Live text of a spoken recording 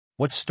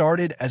What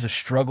started as a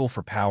struggle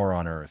for power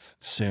on Earth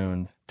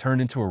soon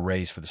turned into a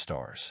race for the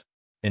stars.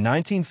 In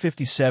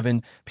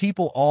 1957,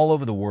 people all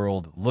over the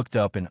world looked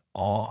up in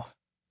awe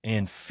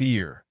and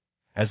fear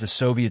as the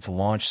Soviets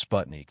launched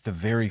Sputnik, the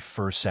very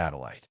first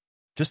satellite.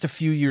 Just a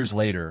few years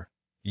later,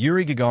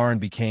 Yuri Gagarin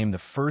became the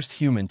first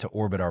human to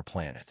orbit our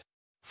planet.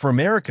 For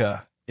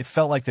America, it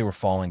felt like they were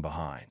falling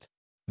behind.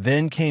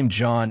 Then came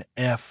John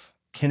F.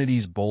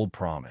 Kennedy's bold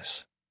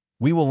promise.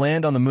 We will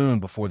land on the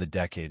moon before the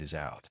decade is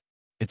out.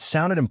 It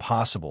sounded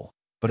impossible,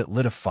 but it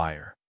lit a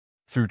fire.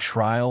 Through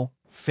trial,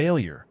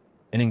 failure,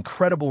 and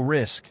incredible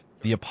risk,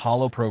 the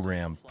Apollo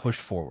program pushed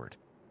forward.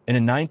 And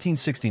in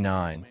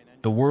 1969,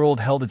 the world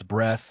held its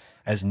breath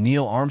as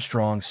Neil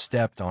Armstrong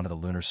stepped onto the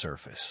lunar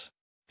surface.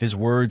 His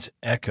words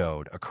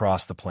echoed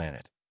across the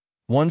planet.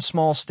 One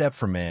small step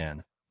for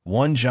man,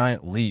 one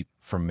giant leap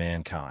for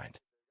mankind.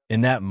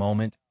 In that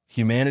moment,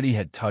 humanity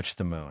had touched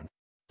the moon.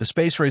 The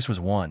space race was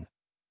won,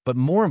 but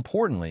more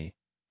importantly,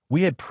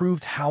 we had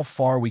proved how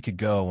far we could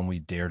go when we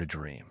dared to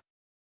dream.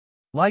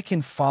 Like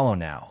and follow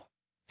now.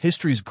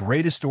 History's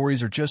greatest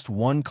stories are just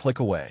one click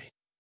away.